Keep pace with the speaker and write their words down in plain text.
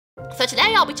So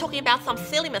today I'll be talking about some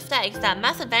silly mistakes that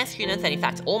Maths Advanced students, and in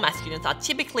fact all maths students, are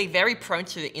typically very prone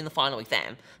to in the final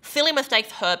exam. Silly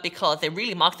mistakes hurt because they're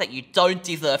really marks that you don't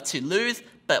deserve to lose,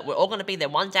 but we're all going to be there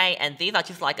one day, and these are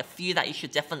just like a few that you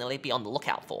should definitely be on the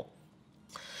lookout for.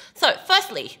 So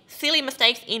firstly, silly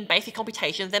mistakes in basic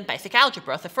computations and basic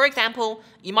algebra. So for example,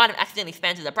 you might have accidentally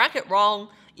expanded a bracket wrong,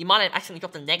 you might have accidentally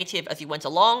dropped a negative as you went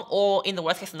along, or in the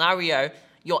worst case scenario,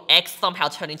 your x somehow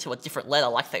turned into a different letter,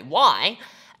 like say y,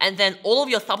 and then all of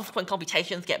your subsequent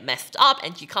computations get messed up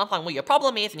and you can't find what your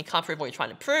problem is and you can't prove what you're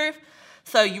trying to prove.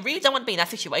 So you really don't want to be in that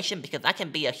situation because that can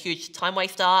be a huge time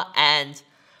waster, and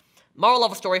moral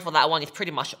of the story for that one is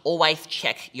pretty much always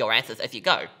check your answers as you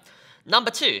go.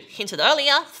 Number 2, hinted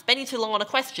earlier, spending too long on a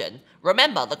question.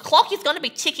 Remember, the clock is going to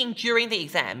be ticking during the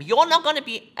exam. You're not going to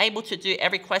be able to do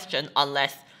every question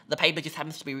unless the paper just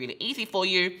happens to be really easy for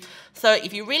you. So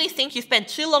if you really think you spent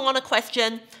too long on a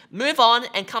question, move on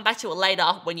and come back to it later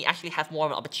when you actually have more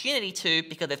of an opportunity to,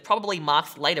 because there's probably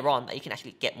marks later on that you can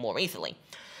actually get more easily.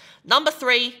 Number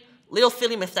 3, little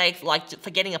silly mistakes like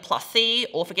forgetting a plus C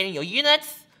or forgetting your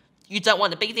units. You don't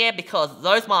want to be there because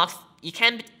those marks, you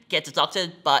can get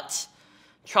deducted, but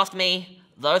trust me,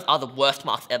 those are the worst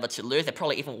marks ever to lose. They're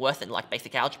probably even worse than like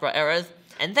basic algebra errors.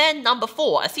 And then number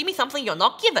 4, assuming something you're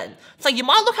not given. So you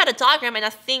might look at a diagram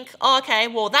and think, oh, okay,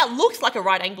 well that looks like a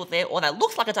right angle there, or that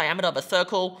looks like a diameter of a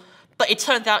circle, but it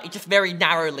turns out it just very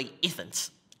narrowly isn't.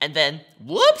 And then,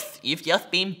 whoops, you've just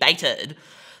been baited.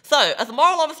 So as a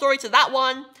moral of the story to that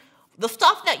one, the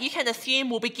stuff that you can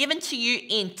assume will be given to you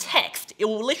in text. It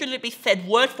will literally be said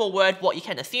word for word what you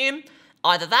can assume.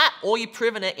 Either that, or you've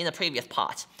proven it in a previous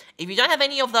part. If you don't have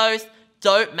any of those,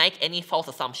 don't make any false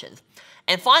assumptions.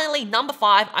 And finally, number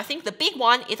 5, I think the big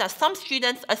one is that some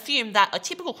students assume that a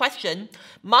typical question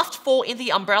must fall in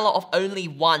the umbrella of only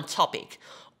one topic.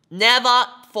 Never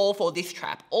fall for this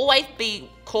trap. Always be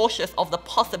cautious of the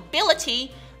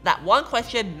possibility that one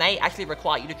question may actually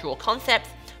require you to draw concepts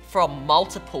from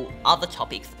multiple other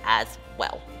topics as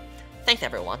well. Thanks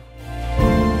everyone.